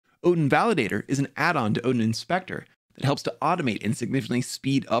Odin Validator is an add-on to Odin Inspector that helps to automate and significantly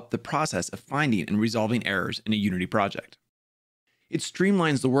speed up the process of finding and resolving errors in a Unity project. It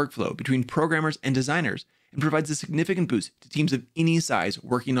streamlines the workflow between programmers and designers and provides a significant boost to teams of any size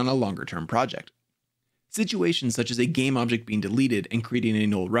working on a longer-term project. Situations such as a game object being deleted and creating a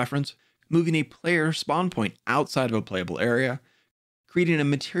null reference, moving a player spawn point outside of a playable area, creating a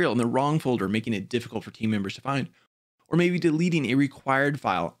material in the wrong folder making it difficult for team members to find, or maybe deleting a required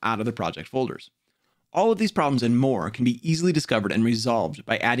file out of the project folders. All of these problems and more can be easily discovered and resolved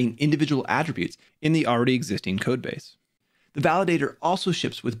by adding individual attributes in the already existing codebase. The Validator also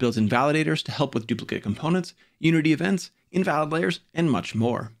ships with built-in validators to help with duplicate components, Unity events, invalid layers, and much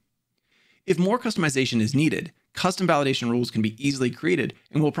more. If more customization is needed, custom validation rules can be easily created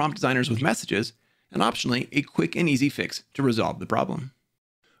and will prompt designers with messages, and optionally, a quick and easy fix to resolve the problem.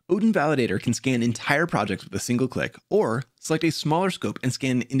 Odin Validator can scan entire projects with a single click, or select a smaller scope and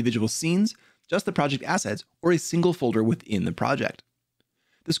scan individual scenes, just the project assets, or a single folder within the project.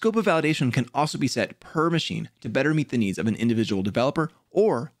 The scope of validation can also be set per machine to better meet the needs of an individual developer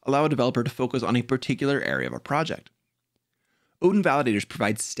or allow a developer to focus on a particular area of a project. Odin Validators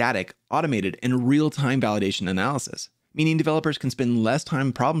provide static, automated, and real-time validation analysis, meaning developers can spend less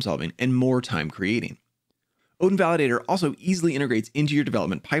time problem solving and more time creating. Odin Validator also easily integrates into your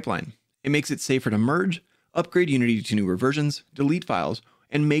development pipeline. It makes it safer to merge, upgrade Unity to newer versions, delete files,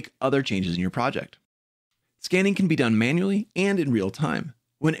 and make other changes in your project. Scanning can be done manually and in real time.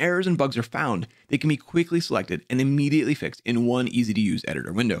 When errors and bugs are found, they can be quickly selected and immediately fixed in one easy-to-use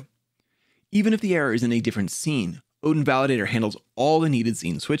editor window. Even if the error is in a different scene, Odin Validator handles all the needed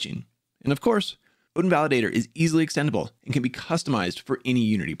scene switching. And of course, Odin Validator is easily extendable and can be customized for any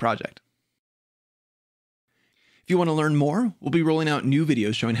Unity project. If you want to learn more, we'll be rolling out new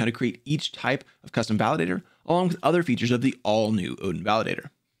videos showing how to create each type of custom validator, along with other features of the all-new Odin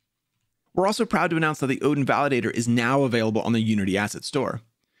Validator. We're also proud to announce that the Odin Validator is now available on the Unity Asset Store.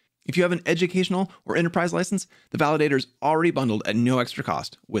 If you have an educational or enterprise license, the Validator is already bundled at no extra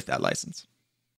cost with that license.